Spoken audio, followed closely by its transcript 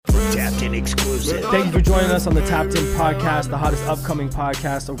Tapped In exclusive. Thank you for joining us on the Tapped In podcast, the hottest upcoming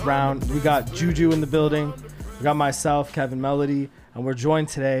podcast around. We got Juju in the building. We got myself, Kevin Melody, and we're joined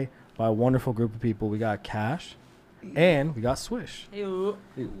today by a wonderful group of people. We got Ka5sh and we got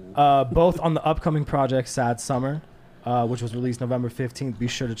Ka5sh. Both on the upcoming project Sad Summer, which was released November 15th. Be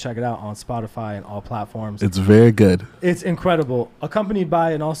sure to check it out on Spotify and all platforms. It's very good. It's incredible, accompanied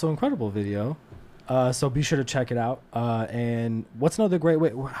by an also incredible video. So be sure to check it out. And what's another great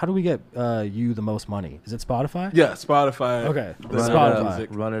way? How do we get you the most money? Is it Spotify? Yeah, Spotify. Okay, Spotify.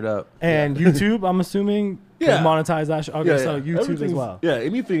 Run it up. And YouTube, I'm assuming, Yeah. can monetize that. Okay, Yeah, so yeah. YouTube as Everything's- well. Yeah,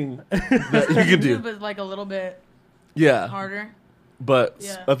 anything that you can do. YouTube is like a little bit Yeah, harder. but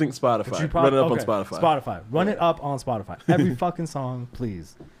Yeah. I think Spotify. But you Run it up okay, on Spotify. Spotify. Run it up on Spotify. Every fucking song,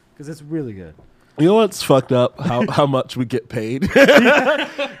 please, because it's really good. You know what's fucked up? How much we get paid?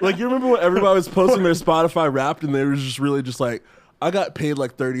 Like, you remember when everybody was posting their Spotify Wrapped and they were just really just like, I got paid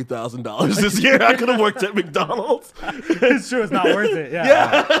like $30,000 this year. I could have worked at McDonald's. It's true. It's not worth it.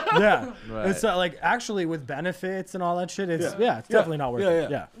 Yeah. Yeah. Right. It's like actually with benefits and all that shit. It's it's definitely not worth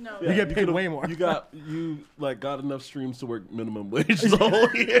it. Yeah. No. You get paid could've- way more. You got enough streams to work minimum wage the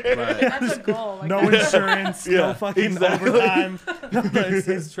whole year. Right. That's a goal. Like, No insurance, no Yeah, fucking exactly. overtime. No,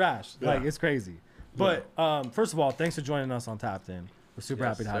 it's trash. Yeah. Like, it's crazy. But first of all, thanks for joining us on Tapped In. We're super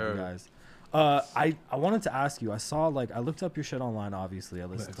Yes, happy to have you sir. guys. I wanted to ask you, I saw, I looked up your shit online, obviously. I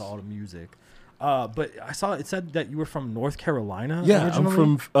listened to all the music. But I saw it said that you were from North Carolina Yeah, originally?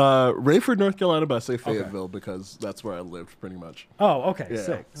 I'm from Rayford, North Carolina, but I say Fayetteville because that's where I lived pretty much. Oh, okay, Yeah.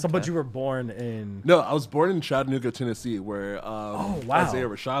 sick. So, but you were born in... No, I was born in Chattanooga, Tennessee, where wow. Isaiah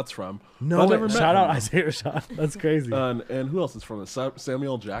Rashad's from. No But I way. never met Shout out him. Isaiah Rashad. That's crazy. And who else is from it?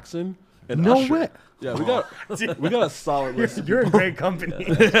 Samuel Jackson and No Usher. way. Yeah, we got a solid list. of You're in people. great company.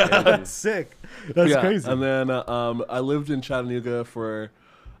 That's sick. That's Yeah, crazy. And then I lived in Chattanooga for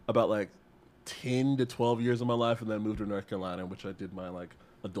about like 10 to 12 years of my life, and then moved to North Carolina, which I did my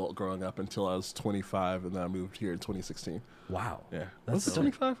adult growing up until I was 25, and then I moved here in 2016. Wow. Yeah, That's was it sick.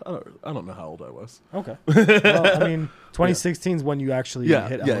 25? I don't know how old I was. Okay. Well, I mean, 2016 is when you actually Yeah,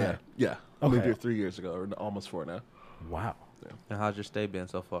 hit yeah, LA. yeah. I moved Okay. here 3 years ago, or almost 4 now. Wow. And how's your stay been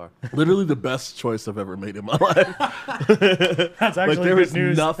so far? Literally the best choice I've ever made in my life. That's actually Like, there good was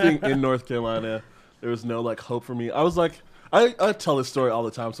news. nothing in North Carolina. There was no hope for me. I was like, I tell this story all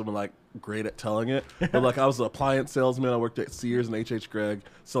the time, so I'm great at telling it. But I was an appliance salesman. I worked at Sears and H.H. Gregg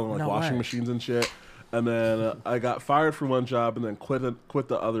selling No washing way. machines and shit. And then I got fired from one job and then quit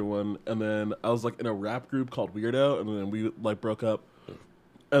the other one. And then I was in a rap group called Weirdo, and then we broke up.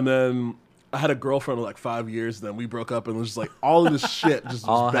 And then I had a girlfriend for 5 years, and then we broke up, and it was just all of this shit just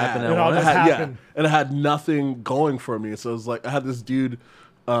All was bad. happened at It all once? just happened. And I had nothing going for me. So it was I had this dude,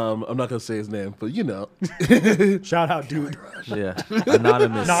 I'm not going to say his name, but you know. Shout out, dude. Yeah.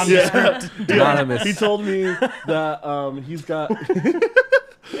 Anonymous. Nondescript. Anonymous. He told me that he's got.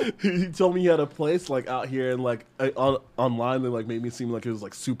 He told me he had a place out here, and online they made me seem like it was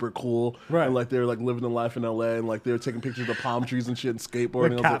super cool, Right. And they were living the life in LA, and they were taking pictures of palm trees and shit and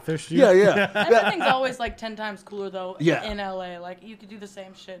skateboarding. Like I was Ka5sh you? yeah. Everything's always 10 times cooler though. Yeah. In LA, you could do the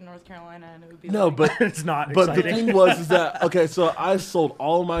same shit in North Carolina and it would be No, but It's not But the exciting. thing was is that okay, so I sold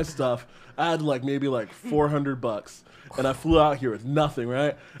all my stuff. I had maybe $400, and I flew out here with nothing,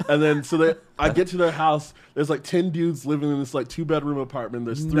 right? And then I get to their house. There's 10 dudes living in this 2-bedroom apartment.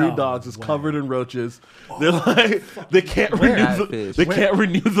 There's 3 No dogs. It's way. covered in roaches. They're they can't Catfish. can't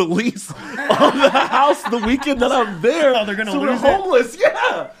renew the lease on the house the weekend that I'm there. Oh, they're gonna so we're lose it? homeless.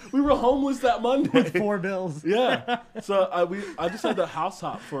 Yeah, we were homeless that Monday. With 4 bills. Yeah, so I just had to house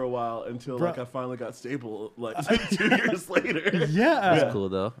hop for a while until Bro. I finally got stable 2 years later. Yeah. It's cool,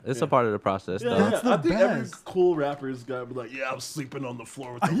 though. It's a part of the process, Yeah, though. That's I the think every best. cool rapper's got to be like, yeah, I was sleeping on the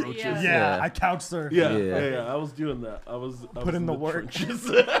floor with the roaches. Yeah. Yeah, Yeah. I couch surf. Yeah, Yeah. I was doing that. I was Put in the work. trenches.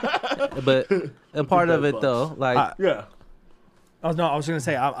 But a part of it, bucks. though, yeah, I was gonna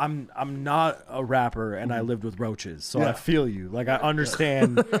say I'm not a rapper and I lived with roaches, so I Yeah. feel you. I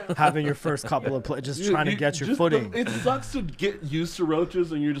understand having your first couple of just trying to get your just footing. it sucks to get used to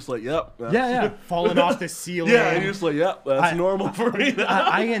roaches, and you're just like, yep. that's- Yeah, falling off the ceiling. Yeah, and you're just like, yep, that's I- normal for me now.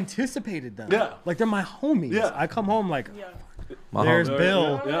 I anticipated them. Yeah. They're my homies. Yeah. I come home Yeah. my there's home-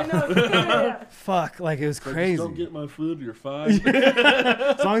 Bill. Yeah. Yeah. Fuck, it was Just crazy. don't get my food, you're fine.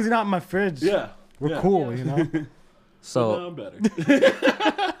 As long as you're not in my fridge, Yeah. we're yeah. cool, Yeah. you know? So now So I'm better.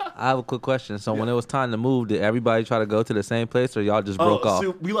 I have a quick question. So when it was time to move, did everybody try to go to the same place, or y'all just broke off?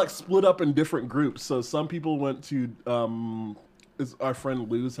 So we split up in different groups. So some people went to is our friend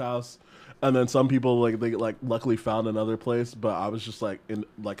Lou's house, and then some people they luckily found another place. But I was just in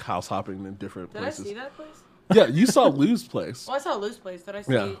house hopping in different Did places. I see that place? Yeah, you saw Lou's place. Well, I saw Lou's place. Did I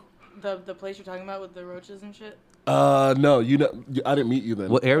see? Yeah. The place you're talking about with the roaches and shit? No, I didn't meet you then.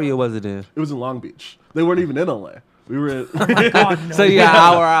 What area was it in? It was in Long Beach. They weren't even in LA. We were in God, no. So you're an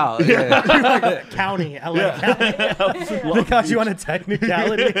hour out. Yeah. like county, LA County. They got you on a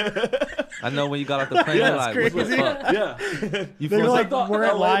technicality. I know when you got off the plane, you're like, what the crazy. fuck? yeah. You They were feel like, I thought we're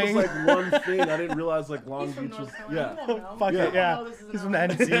LA lying. was like one thing. I didn't realize like Long He's from Beach was North Carolina. yeah. You won't know. Fuck You it, won't yeah. know this is He's in from LA.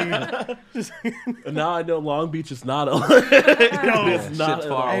 NC. Just- And now I know Long Beach is not LA. No. It's not Shit's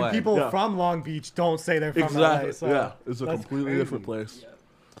far LA. and away. people Yeah. from Long Beach don't say they're from Exactly. LA. So yeah, it's a that's completely crazy. different place.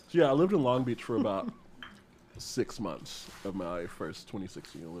 So yeah, I lived in Long Beach for about 6 months of my first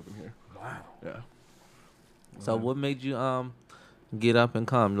 2016 living here. Wow. Yeah, So what made you get up and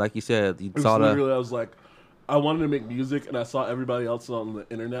come? Like you said, you it was saw the. literally I was like, I wanted to make music, and I saw everybody else on the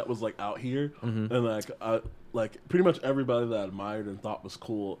internet was like out here, Mm-hmm. and like pretty much everybody that I admired and thought was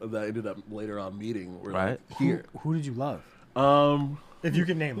cool that I ended up later on meeting were Right. like here. Who did you love? Um, If you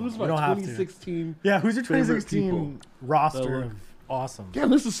can name them. who's You my don't have to. 2016? Yeah, who's your favorite 2016 people? roster That of awesome? Damn,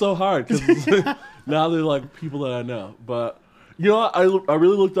 this is so hard because now they're like people that I know. But you know, what? I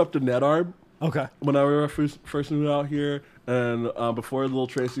really looked up to NetArb Okay. when I first moved out here, and before Lil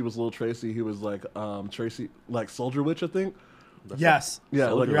Tracy was Lil Tracy, he was like Tracy, like Soldier Witch, I think. Yes. Yeah,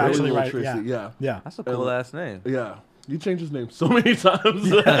 Soldier like Witch. You're actually Lil right. Tracy. Yeah. Yeah, That's a cool ass name. yeah. You changed his name so many times. How do you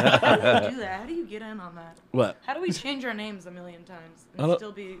do that? How do you get in on that? What? How do we change our names a million times I and don't-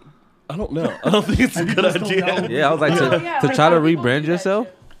 still be? I don't know. I don't think it's a good just don't idea. know. Yeah, I was like, Oh, yeah, to like, try how to do people rebrand do that yourself?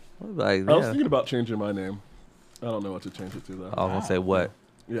 shit? I was like, I was yeah. thinking about changing my name. I don't know what to change it to though. I was going to say what?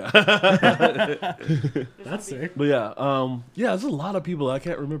 Yeah. That's sick. But yeah, there's a lot of people I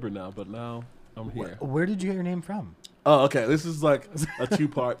can't remember now, but now I'm here. Where did you get your name from? Oh, okay. This is like a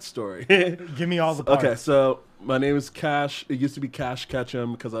 2-part story. Give me all the parts. Okay, so my name is Ka5sh. It used to be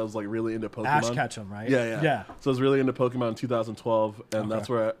Ka5sh because I was like really into Pokemon. Ash Ketchum, right? Yeah. Yeah. So I was really into Pokemon in 2012, and Okay. that's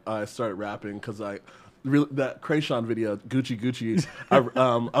where I started rapping because that Ka5sh video, Gucci. I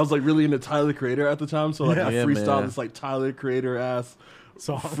was like really into Tyler Creator at the time, so like I Yeah, freestyled man. this like Tyler Creator ass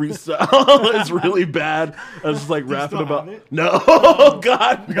So freestyle. It's really bad. I was just like rapping still about have it? no, oh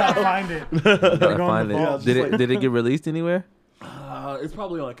God, you gotta find it. Gotta Go in find the it. vault. Yeah, just Did it get released anywhere? It's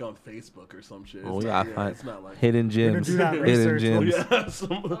probably like on Facebook or some shit. Oh, It's yeah, not, I find it's not like hidden gonna gems. do that Hidden research. gems. yeah,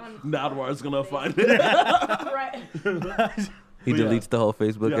 some Nadwar's gonna find it. Right. He But yeah. deletes the whole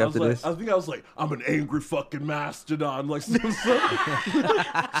Facebook Yeah, after this. I think I was like, I'm an angry fucking mastodon, like some shit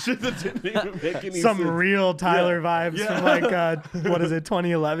that didn't even make any Some sense. real Tyler vibes Yeah. from like what is it,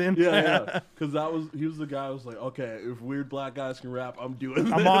 2011? Yeah, because he was the guy who was like, okay, if weird black guys can rap, I'm doing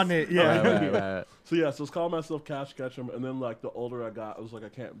this. I'm on it. Yeah. Right. So yeah, so I was calling myself Ka5sh Ketchum, and then like the older I got, I was like, I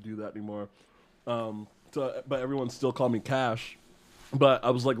can't do that anymore. But everyone still called me Ka5sh. But I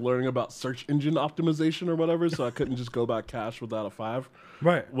was like learning about search engine optimization or whatever, so I couldn't just go by Ka5sh without a 5.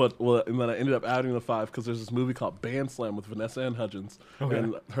 Right. And then I ended up adding the 5 because there's this movie called Band Slam with Vanessa Ann Hudgens, Okay.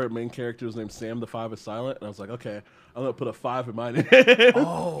 and her main character is named Sam. The 5 is silent, and I was like, okay, I'm gonna put a 5 in my name.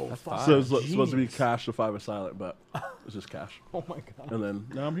 Oh, fuck. So it's supposed to be Genius. Ka5sh. The 5 is silent, but it's just Ka5sh. Oh my god. And then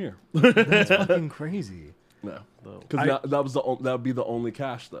now I'm here. That's fucking crazy. No, I- because that would be the only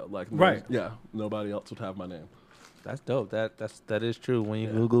Ka5sh though. Like Right. yeah, nobody else would have my name. That's dope. That is true. When you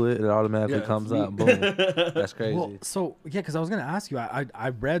Google it, it automatically Yeah, comes it's up. me. Boom. That's crazy. Well, so yeah, because I was gonna ask you. I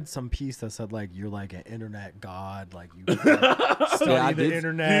read some piece that said like you're like an internet god, like you study Yeah, I the did-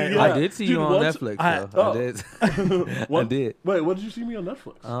 internet. Yeah. I did see Dude, you on once- Netflix. I- though. oh. I did. I did. Wait, what did you see me on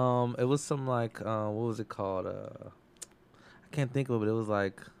Netflix? It was some like what was it called? I can't think of it, but it was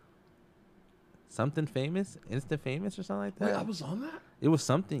like something famous, instant famous or something like that. Wait, I was on that. It was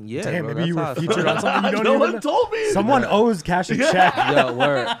something. Yeah, Damn, bro, maybe you that's were how I featured on started. something you don't no even one know. told me. Someone owes Cash a check. Yo,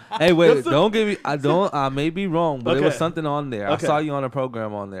 word. Hey, wait, don't give me. I may be wrong, but it was Okay. something on there. Okay. I saw you on a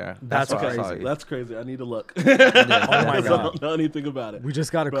program on there. That's where I saw crazy. you. That's crazy. I need to look. Oh my I god. don't know anything about it. We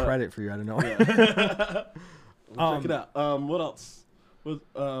just got a But- credit for you. I don't know. Yeah. Check it out. What else? Wait,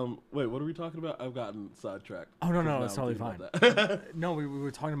 what are we talking about? I've gotten sidetracked. Oh, no, no, 'Cause it's now I'm totally thinking about that. No, we were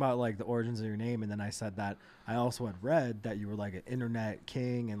talking about like the origins of your name, and then I said that I also had read that you were like an internet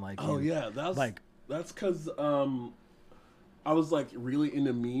king and like. Oh you- yeah, like that's because I was like really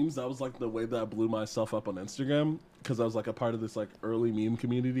into memes. That was like the way that I blew myself up on Instagram because I was like a part of this like early meme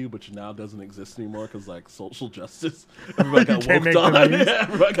community, which now doesn't exist anymore because like social justice. Everybody got can't make woked the on. memes.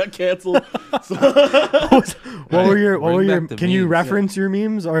 Everybody got canceled. So, what were your Bring back the can you memes, reference your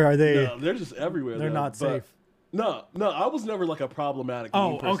memes or are they? no, they're just everywhere. They're though, not but- safe. No, I was never like a problematic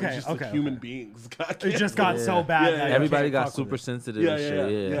Oh, meme person. okay, It's just okay, like human okay. beings. It just got Yeah. so bad. Yeah, that yeah, you Everybody can't got fuck with super it. sensitive Yeah, and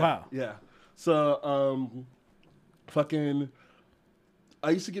shit. Yeah. Wow. Yeah. So, fucking, I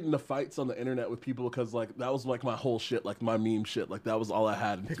used to get into fights on the internet with people because like that was like my whole shit, like my meme shit, like that was all I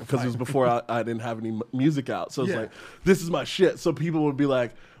had because it was before I didn't have any music out. So it's like, this is my shit. So people would be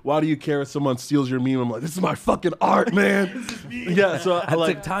like, why do you care if someone steals your meme? I'm like, this is my fucking art, man. Yeah, so I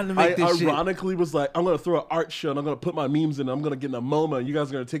like took time to make this shit. ironically was like, I'm gonna throw an art show and I'm gonna put my memes in. I'm gonna get in a MoMA. And you guys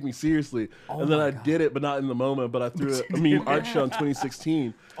are gonna take me seriously. And then I did it, but not in the MoMA. But I threw a meme art show in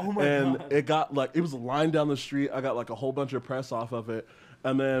 2016. And it got like, it was a line down the street. I got like a whole bunch of press off of it.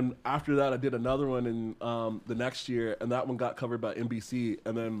 And then after that, I did another one in the next year, and that one got covered by NBC.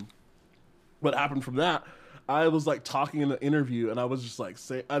 And then what happened from that? I was like talking in the interview, and I was just like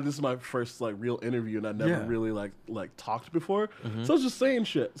saying, "This is my first like real interview, and I never really like talked before." So I was just saying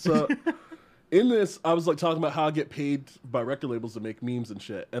shit. So in this, I was like talking about how I get paid by record labels to make memes and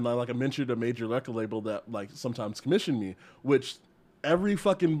shit, and I mentioned a major record label that like sometimes commissioned me, which every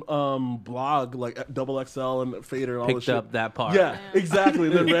fucking blog like Double XL and Fader and all this Picked shit up that part. Yeah, exactly.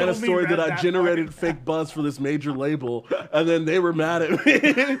 Then ran a Only story read that I that generated fake buzz for this major label, and then they were mad at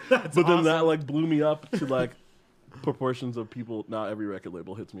me. But then that like blew me up to like proportions of people. Not every record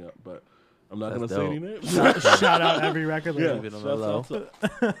label hits me up, but I'm not gonna say any names. Shout out every record Yeah, label. Leave it on the shouts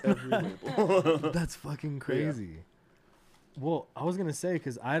out to every label. That's fucking crazy. Well, I was gonna say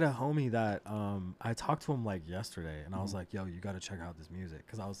because I had a homie that I talked to him like yesterday, and I was like, "Yo, you got to check out this music,"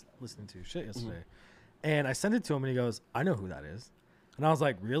 because I was listening to shit yesterday, and I sent it to him, and he goes, "I know who that is," and I was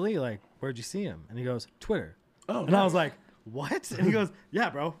like, "Really? Like, where'd you see him?" And he goes, "Twitter," and I was like, "What?" And he goes, "Yeah,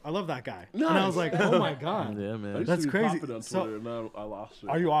 bro, I love that guy," and I was like, "Oh my god, Yeah, I man. used That's to be crazy. popping on So- Twitter, and now I lost it.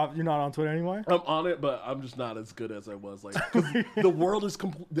 are you off? You're not on Twitter anymore?" I'm on it, but I'm just not as good as I was. Like, 'cause the world is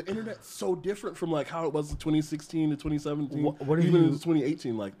the internet's so different from like how it was in 2016 to 2017, What are even you- in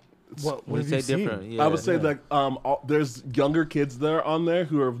 2018. Like, What When you have say you seen? different, yeah. I would say that there's younger kids there on there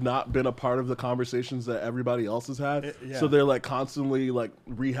who have not been a part of the conversations that everybody else has had. Yeah. So they're like constantly like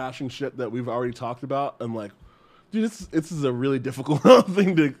rehashing shit that we've already talked about, and like, dude, this is a really difficult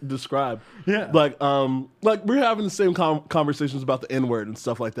thing to describe. Yeah. Like we're having the same conversations about the N-word and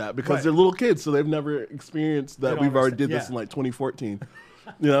stuff like that because Right. they're little kids, so they've never experienced that. don't We've already did understand. this in like 2014.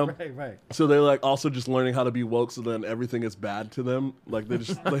 You know, Right. so they're like also just learning how to be woke, so then everything is bad to them. Like they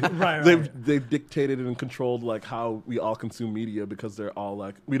just like Right. they've dictated and controlled like how we all consume media because they're all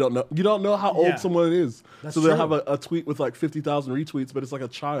like you don't know how old Yeah. someone is. That's So they'll true. have a tweet with like 50,000 retweets, but it's like a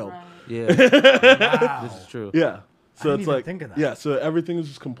child. Right. Yeah, Wow. this is true. Yeah. So didn't it's even like think of that. yeah. So everything is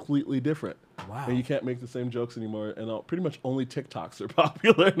just completely different. Wow. And you can't make the same jokes anymore. And pretty much only TikToks are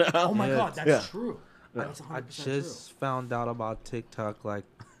popular now. Oh my Yeah. god, that's Yeah. true. That's 100% I just found out about TikTok. Like,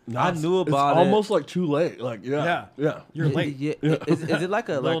 No, I it's- knew about it's it. almost like too late. Like yeah. You're late. Yeah, is it like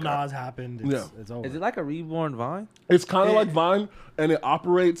a Lil like a- Nas happened. It's over. is it like a reborn Vine? It's kind of like Vine, and it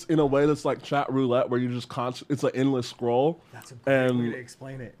operates in a way that's like chat roulette, where you just it's an endless scroll. That's a great way and to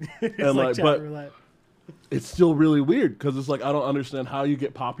explain it. It's and, like like, chat but- roulette. it's still really weird because it's like I don't understand how you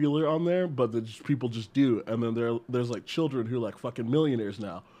get popular on there, but people just do. And then there's like children who are like fucking millionaires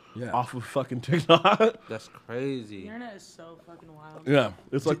now Yeah. off of fucking TikTok. That's The crazy. internet is so fucking wild. Yeah,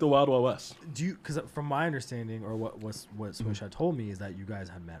 it's like the Wild Wild West. Do you? Because from my understanding, or what Swish had told me, is that you guys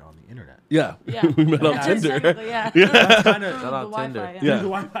had met on the internet. Yeah, Yeah. we met on Yeah, Tinder. technically, yeah. That's kind of Shout out The Wi-Fi, Tinder. Yeah. through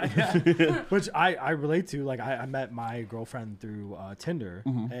the Wi-Fi, yeah. Which I relate to. Like I met my girlfriend through Tinder,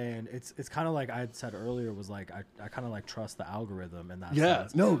 and it's kind of like I had said earlier was like I kind of like trust the algorithm and that. Yeah,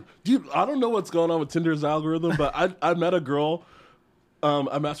 no, dude, I don't know what's going on with Tinder's algorithm, but I met a girl.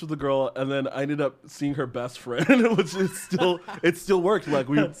 I matched with a girl, and then I ended up seeing her best friend, which is still worked. Like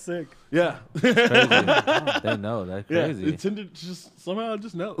we, That's sick. yeah, Crazy. They know. That's yeah. crazy. Tinder just somehow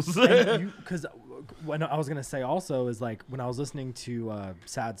just knows. Because when I was gonna say also is like when I was listening to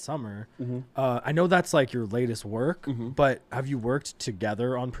Sad Summer, I know that's like your latest work, but have you worked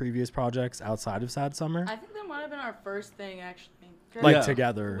together on previous projects outside of Sad Summer? I think that might have been our first thing actually. 'Cause- Like Yeah.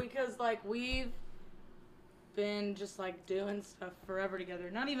 together. Because like we've been just like doing stuff forever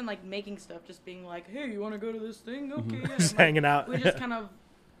together. Not even like making stuff, just being like, hey, you want to go to this thing? Okay. Yeah. Just And, like, hanging out. We just kind of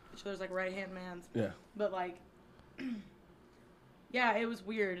each other's like right hand mans. Yeah. But like, yeah, it was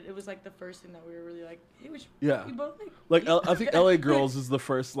weird. It was like the first thing that we were really like, hey, we should. Yeah. We both Like I think "L.A. Girls" is the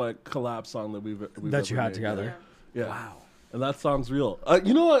first like collab song that we've That you ever had made. together. Yeah. Wow. And that song's real.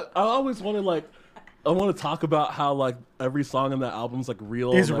 You know what? I always wanted like. I want to talk about how like every song in that album's like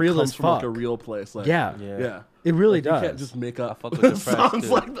real. Is and, like, real comes as from like a fuck. real place. Like, Yeah. yeah. It really Like, does. You can't just make I up fuck with Ka5sh songs too.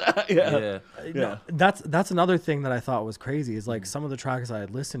 like that. Yeah. Yeah. Yeah. That's another thing that I thought was crazy is like some of the tracks I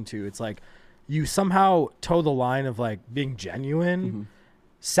had listened to, it's like you somehow toe the line of like being genuine,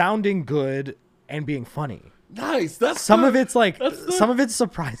 sounding good, and being funny. Nice. That's some the- of it's like that's the- some of it's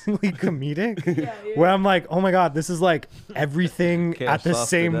surprisingly comedic. Yeah, yeah. Where I'm like, oh my god, this is like everything Can't at the sauce it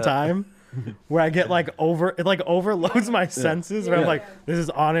same up. time. Where I get like it like overloads my senses. Where I'm Yeah. like, this is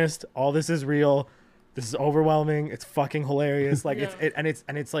honest. All this is real. This is overwhelming. It's fucking hilarious. Like Yeah.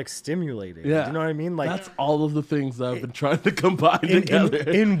 it's like stimulating. Yeah. Do you know what I mean? Like That's all of the things that I've been trying to combine in, together.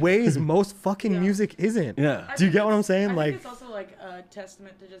 in ways most fucking Yeah. music isn't. Yeah. I Do you think get what I'm it's- saying? I Like, think it's also like a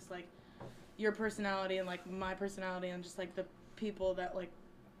testament to just like your personality and like my personality and just like the people that like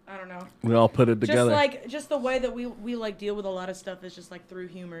I don't know. We all put it together. Just the way that we like deal with a lot of stuff is just like through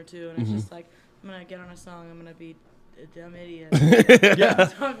humor too, and it's Mm-hmm. just like I'm gonna get on a song, I'm gonna be a dumb idiot. yeah.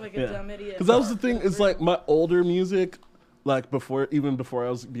 Talk like a dumb idiot. Because that was the thing. It's like my older music, like before I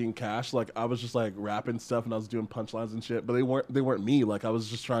was being Ka5sh, like I was just like rapping stuff and I was doing punchlines and shit. But they weren't me. Like I was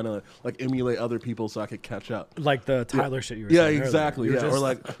just trying to like emulate other people so I could catch up. Like the Tyler shit you were Yeah, saying earlier. exactly. You were Yeah, or just-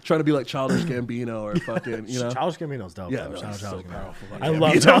 like trying to be like Childish Gambino or fucking, you know. Childish Gambino's dope. Yeah, though. no, Shout out he's so Childish Gambino. powerful. I Like,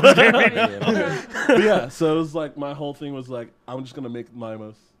 love Gambino. Childish Gambino. Yeah. But yeah, so it was like my whole thing was like I'm just gonna make my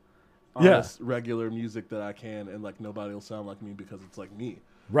most Yeah. honest, regular music that I can, and like nobody will sound like me because it's like me.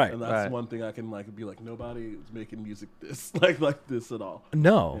 Right. And that's Right. one thing I can like be like nobody is making music this like this at all.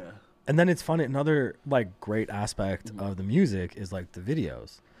 No. Yeah. And then it's funny. Another like great aspect of the music is like the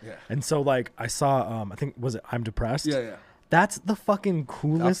videos. Yeah. And so like I saw I think was it I'm Depressed? Yeah, yeah. That's the fucking I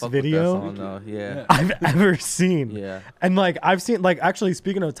coolest fuck with that video song, though. Yeah. I've ever seen. Yeah. And like I've seen like actually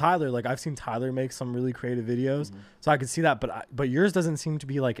speaking of Tyler, like I've seen Tyler make some really creative videos. So I could see that, but yours doesn't seem to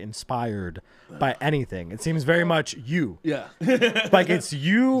be like inspired by anything. It seems very much you. Yeah. Like it's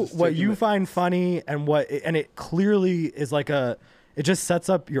you Just what taking you it. find funny and it clearly is like it just sets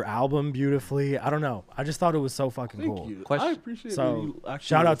up your album beautifully. I don't know. I just thought it was so fucking Thank cool. you. Question. I appreciate So you actually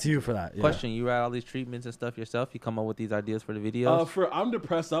shout out to listening you for that. Yeah. Question: you write all these treatments and stuff yourself? You come up with these ideas for the videos? For I'm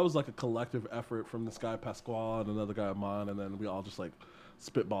Depressed, that was like a collective effort from this guy Pasquale and another guy Amon, and then we all just like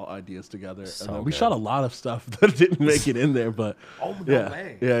spitball ideas together. So and then we good. shot a lot of stuff that didn't make it in there, but Oh, no yeah,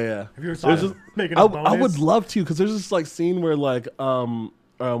 way. yeah. Have you ever There's thought just- of making I a would bonus? love to, because there's this like scene where like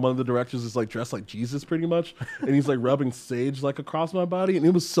one of the directors is like dressed like Jesus pretty much, and he's like rubbing sage like across my body, and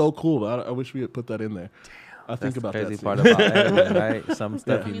it was so cool. I wish we had put that in there. I think That's about the crazy that part scene. about editing, right? Some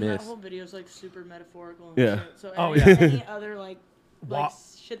stuff I you mean, that miss. whole video is like super metaphorical. And Yeah. Shit. So Oh, any, yeah. any other like Wa-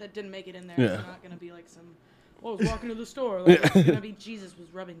 shit that didn't make it in there Yeah. is not gonna be like some. Well, I was walking to the store. Like, it's gonna be Jesus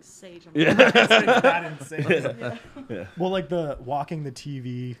was rubbing sage. On my Yeah. that insane. Yeah. Well, like the walking the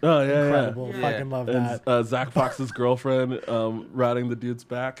TV. Oh yeah, Incredible. Yeah. Fucking love And that. Zach Fox's girlfriend riding the dude's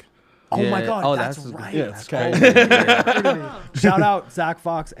back. Oh my Yeah. god, Oh, that's, that's- right. Yeah, That's it's crazy. crazy. Shout out Zach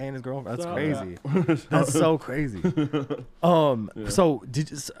Fox and his girlfriend. That's Shout crazy. That's so crazy. So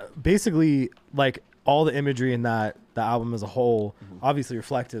did you, basically like all the imagery in the album as a whole, obviously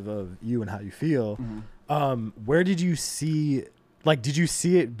reflective of you and how you feel. Where did you see? Like, did you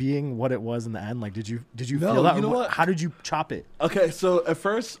see it being what it was in the end? Like, did you No, feel that? you know Or what? How did you chop it? Okay, so at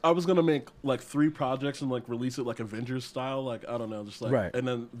first I was gonna make like 3 projects and like release it like Avengers style, like I don't know, just like Right. And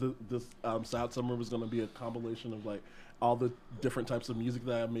then this Sad Summer was gonna be a compilation of like all the different types of music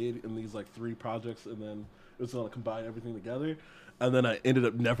that I made in these like 3 projects, and then it was gonna combine everything together. And then I ended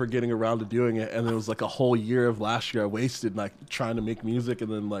up never getting around to doing it, and it was like a whole year of last year I wasted like trying to make music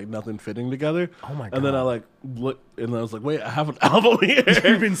and then like nothing fitting together. Oh my And then I God. like looked and I was like, wait, I have an album here.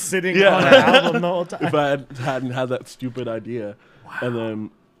 You've been sitting Yeah. on an album the whole time. If I hadn't had that stupid idea. And then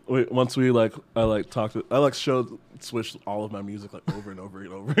once we like, I like talked, I like switched all of my music like over and over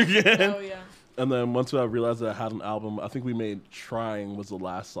and over again. Oh yeah. And then once I realized that I had an album, I think we made "Trying" was the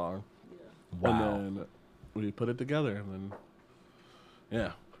last song. Wow. And then we put it together, and then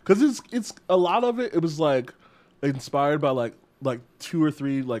yeah, because it's a lot of it. It was like inspired by like 2 or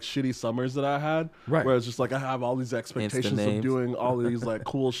 3 like shitty summers that I had. Right. Where it's just like I have all these expectations of names. doing all of these like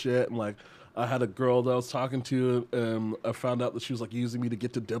cool shit, and like I had a girl that I was talking to, and I found out that she was like using me to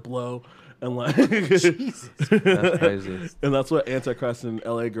get to Diplo, and like That's crazy. and that's what Antichrist and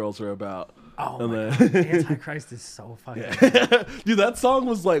LA Girls are about. Oh And my then- god, Antichrist is so fucking. Dude, that song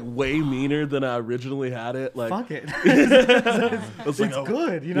was like way meaner than I originally had it. Like, Fuck it. it's like, It's oh,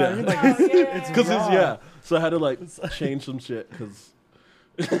 good, you know what I mean? yeah. Like Oh, it's, yeah. it's because raw. yeah. So I had to like change some shit because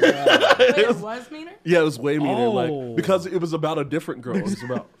Wait, it was meaner. yeah, it was way meaner. Oh. Like because it was about a different girl. It was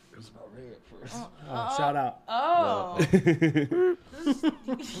about Ray at first. Oh, shout out. Oh.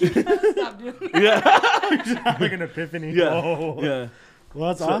 You gotta stop doing that. Yeah, Like an epiphany. yeah, Whoa. yeah. Well,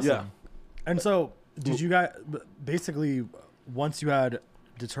 that's So, awesome. yeah. And so, did you guys basically once you had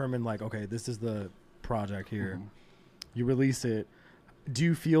determined like, okay, this is the project here, Mm-hmm. you release it. Do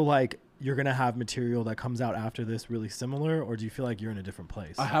you feel like you're gonna have material that comes out after this really similar, or do you feel like you're in a different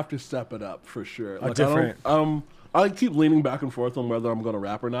place? I have to step it up for sure. A different. I keep leaning back and forth on whether I'm going to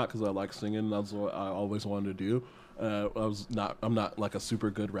rap or not because I like singing. That's what I always wanted to do. I'm not like a super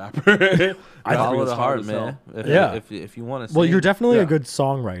good rapper. I follow is the hard heart, as man. Yeah. If you want to. Well, you're definitely Yeah. a good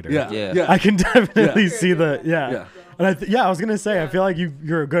songwriter. Yeah. I can definitely Yeah. see the Yeah. And I was gonna say I feel like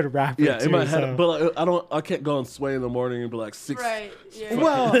you're a good rapper. Yeah, too, in my head, so- but like, I can't go and sway in the morning and be like six. Right. Yeah.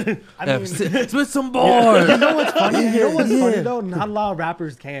 Well, I mean, spit some bars. you know what's funny? You know what's funny though? Not a lot of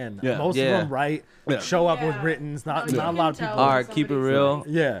rappers can. Yeah. Most Yeah. of them write, Yeah. show up with Yeah. writtens. Not No, you not a can lot of tell people. All when right, keep it somebody's real. like-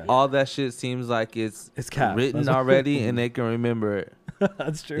 Yeah, All that shit seems like it's cap. written That's- already, and they can remember it.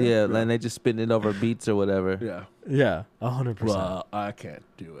 that's true. Yeah, and they just spitting it over beats or whatever. Yeah. Yeah, 100%. Well, I can't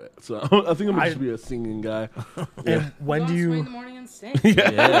do it. So I think I'm gonna just be a singing guy. And when do Go on swing in you the morning and sing.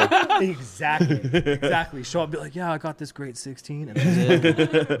 Yeah. exactly show up and be like, yeah, I got this grade 16 and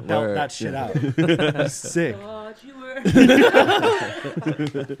then belt Word. that shit out. Sick. Thought you were.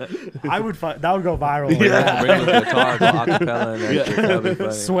 I would that would go viral. Bring the guitar, go acapella, and that shit. That'd be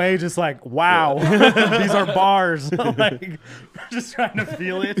funny. Sway just like, wow, these are bars. Like, just trying to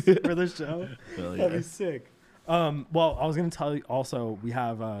feel it for the show. Hell That'd yeah. be sick. Well, I was gonna tell you also we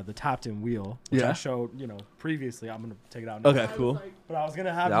have the tapped-in wheel, which I Yeah. showed previously. I'm gonna take it out now. Okay, cool. But I was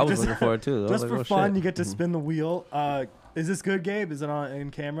gonna have Yeah, I you was just, looking forward to it. I was just like, for oh, fun. shit. You get to spin the wheel. Is this good, Gabe? Is it on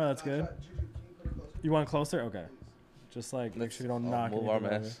in camera? That's good. You want it closer? Okay. Just like make sure you don't knock Move our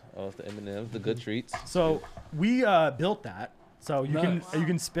anything over. mess. Oh, it's the M&M's, the good treats. So we built that, so you Nice.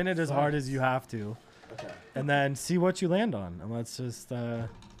 can spin it as hard as you have to, Okay. and then see what you land on. And let's just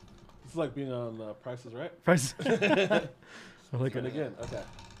It's like being on Price is Right. press. Like Spin again. Okay.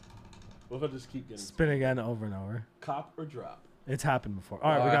 What if I just keep getting spin again over and over. cop or drop? It's happened before.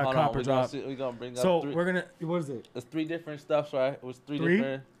 All right, we got hold on. copper drop. We're gonna bring up. So three, we're gonna. What is it? There's three different stuffs, right? It was three Three?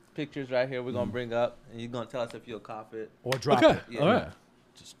 different pictures right here. We're gonna bring up, and you're gonna tell us if you'll cop it. Or drop Okay. it. Yeah. All right.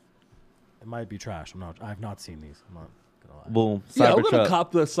 It might be trash. I've not seen these. I'm not gonna lie. Boom. Yeah, we're gonna Cybertruck.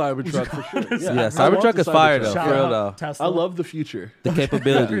 cop the Cybertruck for sure. Yeah, I Cybertruck want the is fire Cybertruck. though. Shout For real out though. Tesla. I love the future. The I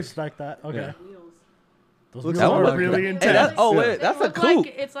capabilities. respect that. Okay. Yeah. Wheels. Those Looks wheels like are that. really Hey, intense. that's, oh Yeah. wait, They that's a look coupe.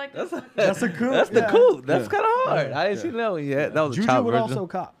 like- It's like That's a, That's a coupe. That's the yeah. coupe. That's Yeah. kind of hard. I didn't Yeah. see that one yet. That was a Juju chop would version. also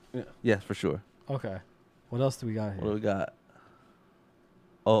cop. Yes, for sure. Okay. What else do we got What do here? we got?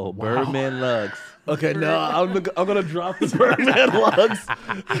 Oh, Wow. Birdman lugs. Okay, no, I'm gonna drop the Birdman lugs.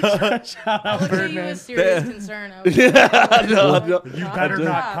 Shout out I looked at you Birdman. with serious concern. I was Yeah, like, no, "Oh, no. You God, better did.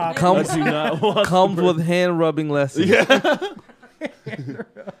 not God, cop. man." Comes- I do not want Comes the with hand rubbing lessons. Yeah.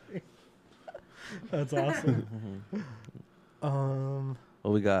 That's awesome.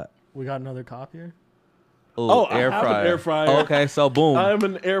 What we got? We got another cop here. Oh, I air have an fryer. air fryer. Okay, so boom. I'm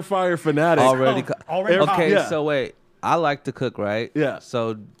an air fryer fanatic. Already. Already Air- cop. Okay, Yeah. so wait. I like to cook, right? Yeah.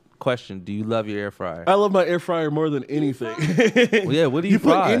 So, question: do you love your air fryer? I love my air fryer more than anything. Well, yeah. What do you, You put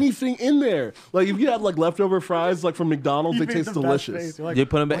fry? anything in there. Like if you had like leftover fries like from McDonald's, You they made taste the best face. delicious. You're like, You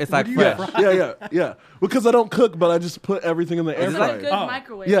put them. It's like what do you fresh. Yeah. Yeah. Because I don't cook, but I just put everything in the air Is It's it like fryer. good Oh.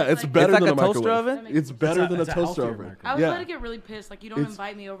 microwave. Yeah, it's like- better It's like than a toaster microwave. oven? It's better than a it's a toaster healthier oven. microwave. I was Yeah. about to get really pissed. Like, you don't It's-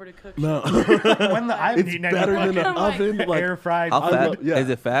 invite me over to cook. No. shit. when the I haven't It's eaten any better than fucking an oven. Like air fried. How I fast? love- yeah. Is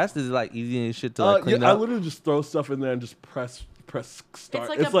it fast? Is it like easy and shit to like clean yeah, I up? literally just throw stuff in there and just press start. It's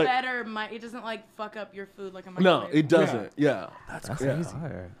like a better. It doesn't like fuck up your food like a no, microwave. it doesn't. Yeah. That's That's crazy.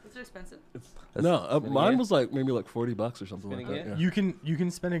 fire. Is it expensive? That's- No, spin mine again? was like maybe like $40 or something Spin like that. again? Yeah. You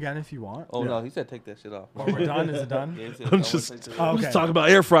can spin again if you want. Oh Yeah. no, he said take that shit off. Or we're done. Is it done? Yeah, he said, I'm "No, just, we'll take Oh, I'm okay. just talking about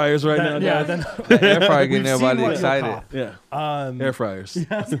air fryers right now. Then- yeah. guys. Then Air fryer getting We've seen everybody what you'll excited. cop. Yeah. Air fryers.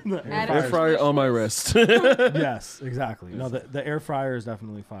 Yes, the air Add Air Fryers. fryer on my wrist. yes, exactly. No, the air fryer is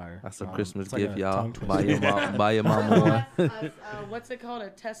definitely fire. That's a Um, Christmas it's like gift, a y'all. tongue Buy twister. your mom, buy your mama one. What's it called? A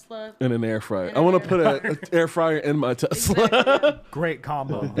Tesla. In an air fryer. In I an want air to put an air fryer in my Tesla. Exactly. Great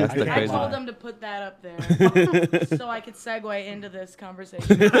combo. That's the I I crazy told one. them to put that up there so I could segue into this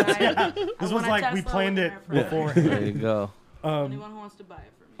conversation. This was like we planned it before. There you go. Anyone who wants to buy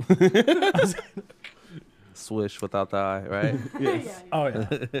it for me. Swish without the eye, right? Yes. Oh yeah,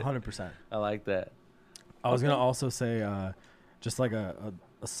 100%. I like that. I was gonna also say, just like a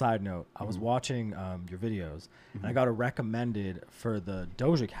side note, I was watching your videos, and I got a recommended for the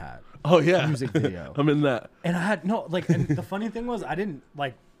Doja Cat Oh yeah. music video, I'm in that. and I had no like. And the funny thing was, I didn't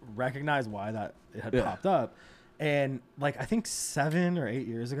like recognize why that it had Yeah. popped up, and like I think 7 or 8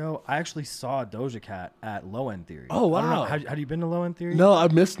 years ago, I actually saw Doja Cat at Low End Theory. Oh, I don't know, wow. had you been to Low End Theory? No, I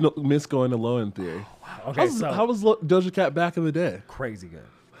miss going to Low End Theory. Okay, so How was Doja Cat back in the day? crazy good.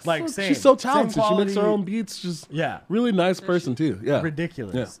 Like same. She's so Same talented. She makes her quality. own beats. Just Yeah. really nice person too. Yeah.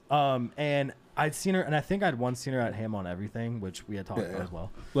 Ridiculous. And I'd seen her, and I think I'd once seen her at Ham on Everything, which we had talked about as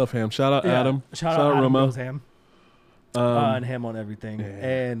well. Love Ham. Shout out Yeah. Adam. Shout out Adam Roma. Goes Ham. And Ham on Everything. Yeah.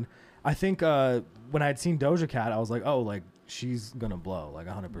 And I think when I'd seen Doja Cat, I was like, oh, like she's gonna blow, like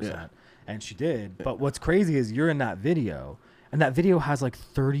 100%. Yeah. And she did. But what's crazy is you're in that video, and that video has like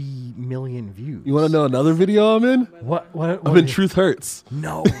 30 million views. You want to know another video I'm in? What I'm in Truth Hurts.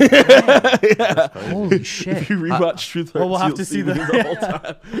 No. Yeah. Holy shit. If you rewatch Truth Hurts, Well, we'll have you'll to see me the whole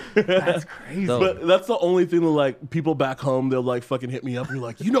time. That's crazy. So- But that's the only thing that like people back home, they'll like fucking hit me up and be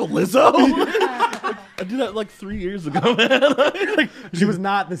like, you know Lizzo? I did that like 3 years ago, man. She was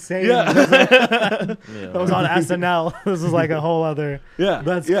not the same. Yeah. That was on SNL. This is like a whole other. Yeah.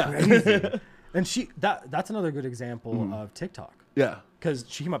 That's Yeah. crazy. And that's another good example of TikTok, Yeah. because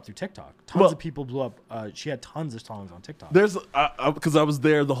she came up through TikTok. Tons of people blew up. She had tons of songs on TikTok. There's because I was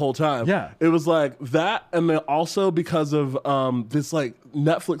there the whole time. Yeah. It was like that, and then also because of this like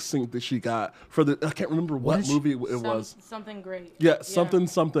Netflix sync that she got for the I can't remember what did she- movie it was. Something great. Yeah, something.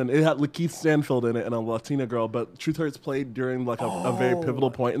 It had Lakeith Stanfield in it and a Latina girl, but Truth Hurts played during like a very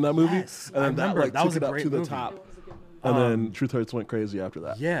pivotal point in that movie, yes. and I then that remember. like That took was it a up great to the movie. top, It was a good movie. and then Truth Hurts went crazy after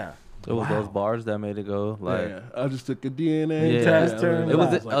that. Yeah. It was those bars that made it go like. Yeah, I just took a DNA Yeah. test. Test her. and It was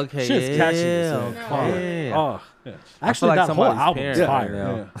I like, okay. Shit's catchy. Yeah, So okay. Oh. Yeah. Actually, like that whole somebody's album is parent fire.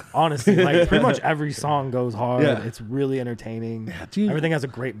 right now. Honestly, like pretty much every song goes hard. Yeah. It's really entertaining. dude. Everything has a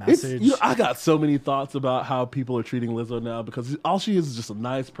great It's, message. I got so many thoughts about how people are treating Lizzo now because all she is just a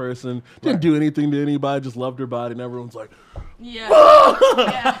nice person. Didn't do anything to anybody, just loved her body, and everyone's like, Yeah.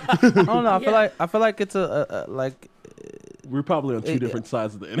 Yeah. I don't know. Yeah. I feel like it's a like. we're probably on two different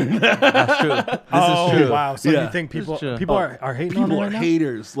sides of the internet. That's true. This oh is true. wow! So Yeah. you think people It's true. people are hating on her People are right now?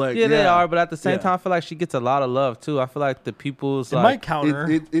 haters. Like, Yeah, they are, but at the same Yeah. time, I feel like she gets a lot of love too. I feel like the people's It like. might counter.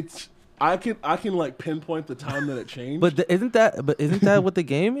 It's I can like pinpoint the time that it changed. But isn't that what the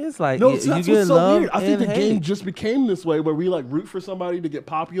game is? Like, no, you that's get what's so love weird. I think and the game hate. just became this way where we like root for somebody to get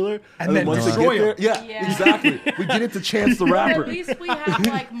popular, And then once they destroy get there, 'em. Yeah. exactly. We get it to Chance the But Rapper. at least we have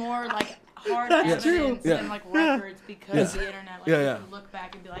like more like hard evidence Yeah. and like records because of the internet. Like Yeah, you yeah. can look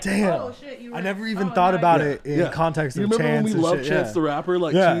back and be like, Damn. oh shit, you were I never even oh, thought no, about I- it in context You of remember Chance when we and loved shit, Chance yeah. the Rapper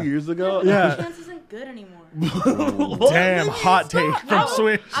like Yeah. 2 years ago? Yeah. Chance isn't good anymore. Damn, hot take from No,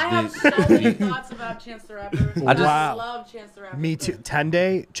 Switch. I have so many thoughts about Chance the Rapper. I just- I love Chance the Rapper. Me too.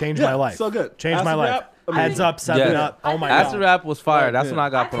 10-day changed Yeah, my life. so good. Changed Acid my life. rap, amazing. Heads up, 7 Yeah. up. Oh my Acid god. Rap was fire. That's Yeah. when I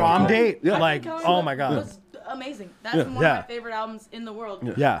got Prom promo. date. Yeah. Like, Kelly oh my god. was amazing. That's Yeah. one of Yeah. my favorite albums in the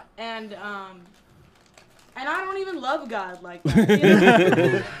world. Yeah. And I don't even love God like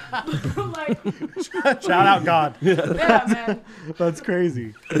that. You know? Like, Shout out God. yeah, man. That's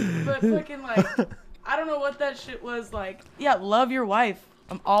crazy. But fucking like, I don't know what that shit was like. Yeah, love your wife.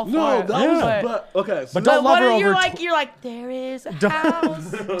 I'm all for No, it. that was Yeah. but okay. So But don't love what her are you over. like? You're like, there is a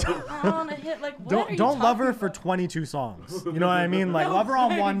house on a hit. Like, what are you Don't love her talking for about? 22 songs. You know what I mean? Like, No, love her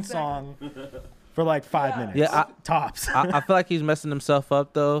on one exactly. song for like 5 minutes. Yeah, tops. I feel like he's messing himself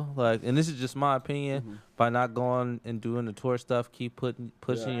up though. Like, and this is just my opinion. By not going and doing the tour stuff, keep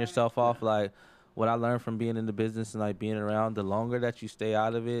pushing yourself off. Like, what I learned from being in the business and like being around, the longer that you stay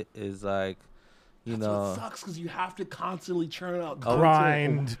out of it is like, you That's know, what sucks because you have to constantly churn out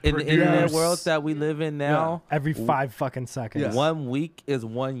Grind. in the produce. internet world that we live in now, Every 5 fucking seconds. Yeah. 1 week is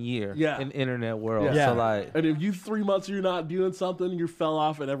 1 year. Yeah. In internet world. Yeah. So like, And if you 3 months you're not doing something, you fell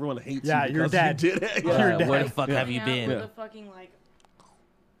off and everyone hates Yeah, you you're because dead. you did it. You're Yeah. dead. where the fuck Yeah. have you Yeah, been? with a fucking like,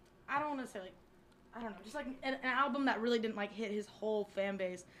 I don't want to say like, I don't know, just like an album that really didn't like hit his whole fan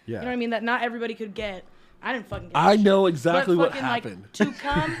base. Yeah. You know what I mean? That not everybody could get. I didn't fucking get. I that know shit. exactly But what fucking, happened. Like, to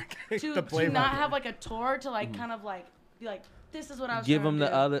come The to play not button. have like a tour to like kind of like be like, this is what I was. Give trying them to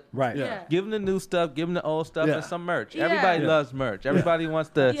the do. other. Right. Yeah. Give them the new stuff. Give them the old stuff Yeah. and some merch. Yeah. Everybody Yeah. loves merch. Everybody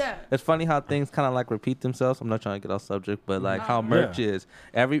wants to. Yeah. It's funny how things kind of like repeat themselves. I'm not trying to get off subject, but like how Uh-huh. merch is.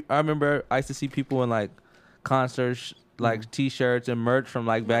 I remember I used to see people in like concerts, like T-shirts and merch from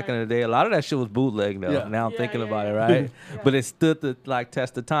like back in the day. A lot of that shit was bootleg though. Yeah. Now I'm Yeah, thinking yeah, about it, yeah. right? Yeah. But it stood the like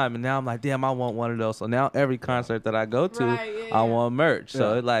test of time, and now I'm like, damn, I want one of those. So now every concert that I go to, Right, yeah, I yeah. want merch.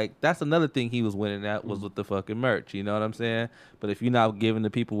 So Yeah. it, like that's another thing he was winning at was with the fucking merch. You know what I'm saying? But if you're not giving the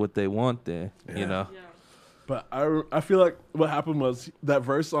people what they want, then you know. Yeah. But I feel like what happened was that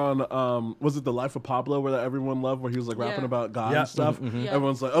verse on was it The Life of Pablo where that everyone loved, where he was like rapping Yeah. about God Yeah. and stuff. Yeah.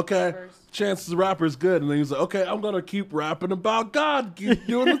 Everyone's like, okay, Verse. Chance the Rapper is good, and then he's like, okay, I'm gonna keep rapping about God, keep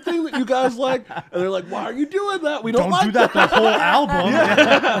doing the thing that you guys like, and they're like, why are you doing that? We don't Don't like do that the whole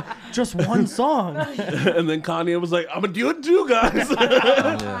album. Just one song. And then Kanye was like, I'm gonna do it too, guys.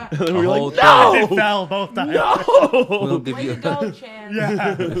 Yeah. And then A we were whole like, It no, fell both times. We'll give Way you. to go, Chan.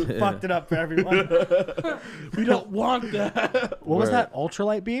 Yeah, fucked it up for everyone. we don't want that. What was Word. that?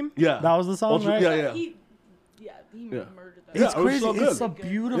 Ultralight Beam? Yeah. That was the song, Ultra- right? yeah. He Yeah. murdered that. Yeah, It's it was crazy. so It's so good.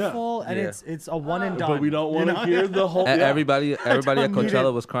 beautiful, and Yeah. it's a one and done. But we don't want to you know? hear the whole. E- Yeah. Everybody at don't need Coachella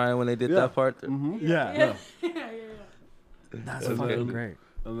it. was crying when they did Yeah. that part. Yeah, Yeah. that's And fucking then- great.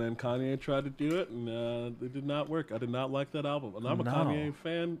 And then Kanye tried to do it, and it did not work. I did not like that album, and I'm a No. Kanye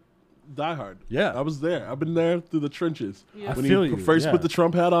fan, diehard. Yeah. I was there. I've been there through the trenches. Yeah. I When feel he you, first yeah. put the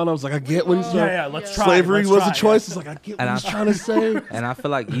Trump hat on, I was like, I get what he's Yeah, saying. Yeah, let's Yeah. try. Slavery let's was try, a choice. yeah. It's like I get what And he's I- trying to say. And I feel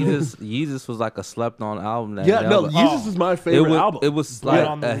like Yeezus was like a slept on album. That Yeah, no, never- Yeezus is my it favorite was album. it was Blood like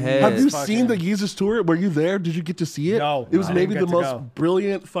on the ahead. Have you fucking- seen the Yeezus tour? Were you there? Did you get to see it? No, It was I maybe didn't the get to most go.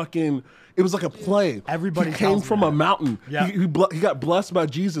 brilliant fucking. It was like a play. Everybody he came tells me from a that. mountain. Yeah. He got blessed by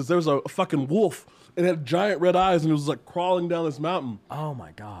Jesus. There was a fucking wolf and it had giant red eyes and it was like crawling down this mountain. Oh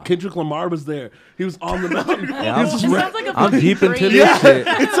my god. Kendrick Lamar was there. He was on the mountain. Yeah, He was It just sounds like a I'm fucking deep into dream. this yeah, shit.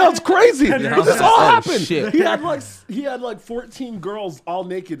 it sounds crazy. Yeah, But this all oh, happened. shit. He had like 14 girls all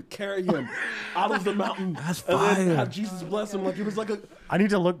naked carry him out of the mountain. That's and then fire. had Jesus bless him like it was like a I need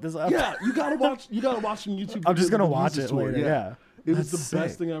to look this up. yeah. You gotta watch some YouTube. I'm just videos gonna of the watch Jesus it tour. later. Yeah. It was That's the best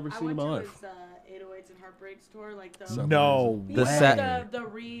sick. thing I've ever I seen in went my to life. his 808s and Heartbreaks tour, like the So- No he The did set- the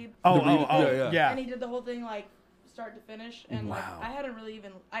read, Oh, The read- oh, yeah. yeah. and he did the whole thing like start to finish, and like Wow. I hadn't really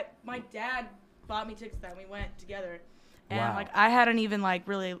even my dad bought me tickets to that, and we went together, and Wow. like I hadn't even like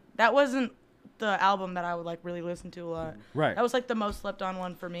really, that wasn't the album that I would like really listen to a lot. Right. That was like the most slept on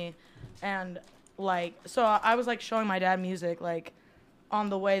one for me, and like so I was like showing my dad music like on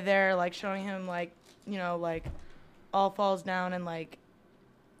the way there, like showing him like, you know, like All Falls Down and like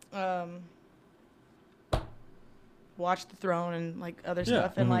Watch the Throne and like other Yeah.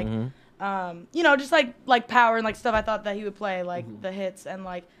 stuff, and like Mhm. you know, just like Power and like stuff I thought that he would play, like the hits, and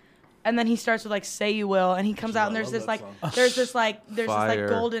like, and then he starts with like Say You Will, and he comes out and I there's love this that like song. there's this like Fire.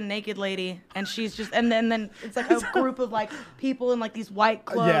 golden naked lady, and she's just, and then it's like a group of like people in like these white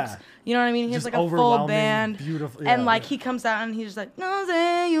cloaks, Yeah. you know what I mean? He has Just like a full overwhelming, band, beautiful- and yeah. like he comes out and he's just like No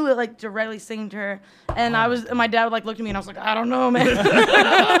Say You Will, like directly singing to her, and and my dad would like look at me and I was like, I don't know, man.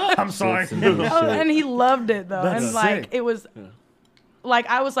 I'm sorry. Shit's in this Oh, shit. and he loved it though, That's and like sick. it was. Like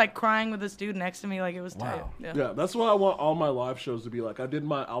I was like crying with this dude next to me, like it was tight. Wow. Yeah, that's what I want all my live shows to be like. I did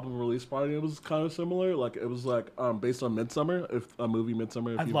my album release party. It was kind of similar. Like it was like based on Midsummer, if a movie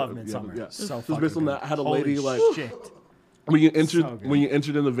Midsummer. If I you- love if you Midsummer. haven't- Yeah, So it was based on fucking that. I had a good. lady Holy like shit. when you entered So good. when you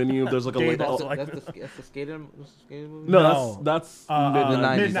entered in the venue. There's like a Gabe lady. also like That's the skater movie. No, No. that's The 90s.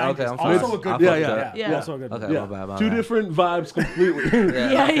 mid-90s. Okay, I'm sorry. Also a good I movie. fucked up. Yeah. Also a good Okay, movie. yeah, my bad, my two bad. different vibes completely. Yeah, yeah,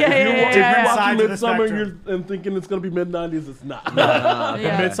 yeah, yeah. If yeah. you're Sides watching of the Midsummer spectrum. and thinking it's gonna be mid-90s, it's not.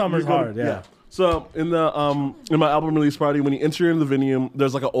 Yeah. Midsummer's You're gonna- hard. Yeah. So in the in my album release party, when you enter into the venue,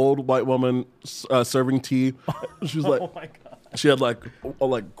 there's like an old white woman serving tea. She was like, Oh my god. she had like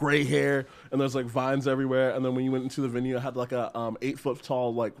gray hair, and there's like vines everywhere. And then when you went into the venue, I had like a 8-foot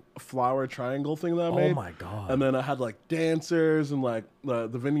tall like flower triangle thing that I made. Oh my god. And then I had like dancers and like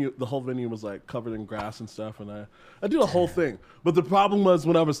the whole venue was like covered in grass and stuff. And I did a whole thing. But the problem was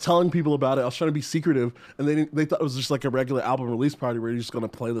when I was telling people about it, I was trying to be secretive, and they thought it was just like a regular album release party where you're just gonna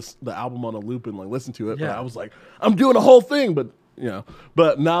play the album on a loop and like listen to it. But Yeah. I was like, I'm doing a whole thing. But you know,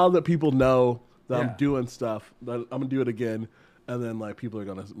 but now that people know that Yeah. I'm doing stuff, that I'm gonna do it again, and then like people are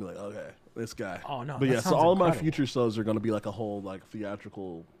gonna be like, okay, this guy. Oh, no, But that yeah, so sounds all of my incredible. future shows are gonna be like a whole like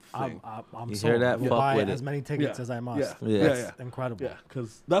theatrical thing. I'm You sold. hear that? I will Fuck buy with as it. many tickets as I must. Yeah, Yeah. yeah, That's incredible. Yeah,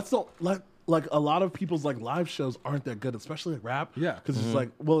 because that's the like a lot of people's like live shows aren't that good, especially like rap. Yeah. because it's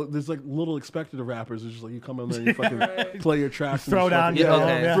like there's like little expected of rappers. It's just like you come in there, and you fucking play your tracks, and Throw just down, fucking- go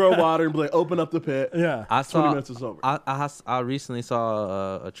home, yeah. throw water and be like, open up the pit. Yeah. I 20 saw. minutes is over. I recently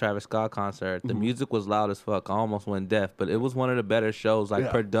saw a Travis Scott concert. The music was loud as fuck. I almost went deaf, but it was one of the better shows, like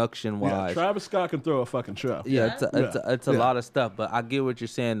Yeah. production Yeah, wise. Travis Scott can throw a fucking show. Yeah, it's a Yeah. lot of stuff, but I get what you're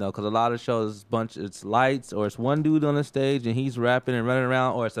saying though, because a lot of shows, it's lights, or it's one dude on the stage and he's rapping and running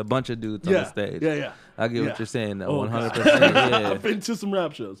around, or it's a bunch of dudes on the stage. Yeah. I get Yeah. what you're saying though, Oh, 100%. I've Yeah, been to some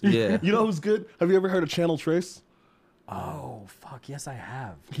rap shows. Yeah. You know who's good? Have you ever heard of Channel Trace? Oh fuck, yes I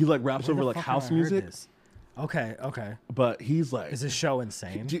have. He like raps Where over the like fuck have I house heard music, this? Okay. but he's like Is this show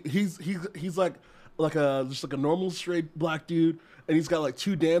insane? he's like just like a normal straight black dude, and he's got like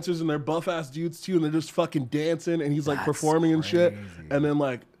 2 dancers and they're buff ass dudes too, and they're just fucking dancing, and he's like performing and shit. And then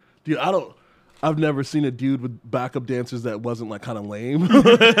like, dude, I've never seen a dude with backup dancers that wasn't like kind of lame,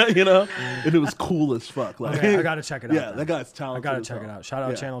 you know? And it was cool as fuck. Like, Okay, I gotta check it out. Yeah, then. that guy's I talented. gotta as check hell. it out. Shout out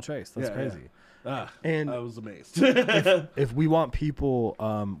Yeah. Channel Trace. That's Yeah, crazy. And And I was amazed. if we want people,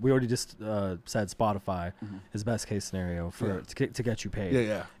 we already just said Spotify is best case scenario for to get you paid.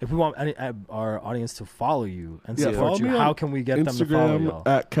 Yeah. If we want our audience to follow you and Follow support you, me on how can we get them to follow Instagram y'all?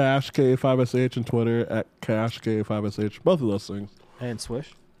 at Ka5sh Ka5sh and Twitter at Ka5sh Ka5sh. Both of those things. And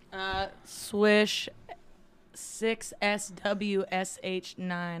Swish. Swish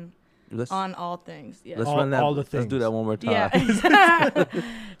 6SWSH9 on all things. Yeah. Let's All- run that. all the Let's do things. that one more time. Yeah.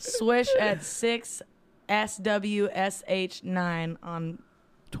 Swish at 6SWSH9 on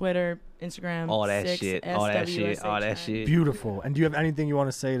Twitter, Instagram. All that shit. All that shit. All that 6SWSH9. shit. Beautiful. And do you have anything you want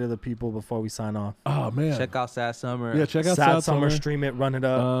to say to the people before we sign off? Oh man. Check out Sad Summer. Yeah, check out Sad Summer, stream it, run it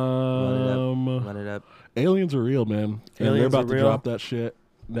up. Run it up. Aliens are real, man. And Aliens they're are about to real. drop that shit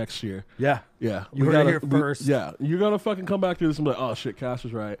next year. Yeah. Yeah. You heard it here first. Yeah. You're going to fucking come back to this and be like, oh shit, Ka5sh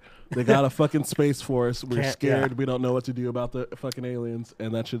is right. They got a fucking Space Force. We're Can't- scared. yeah. We don't know what to do about the fucking aliens.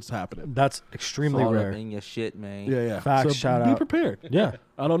 And that shit's happening. That's extremely All rare. up in your shit, man. Yeah. Facts, So shout be out. prepared. Yeah.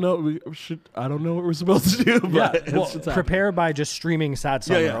 I don't know. I don't know what we're supposed to do, but Yeah. it's Well, just happening. prepare by just streaming Sad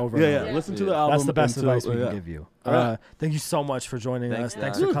Summer over and over. Yeah. Listen to the album. That's the best until- advice we can yeah. give you. All right. Thank you so much for joining Thanks, us.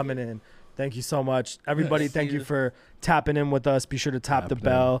 Thanks guys. for coming in. Thank you so much. Everybody, thank you for tapping in with us. Be sure to tap the Tapped in.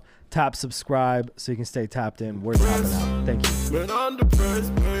 bell, tap subscribe so you can stay tapped in. We're tapping out. Thank you. When under press,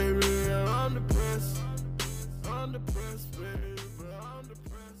 baby.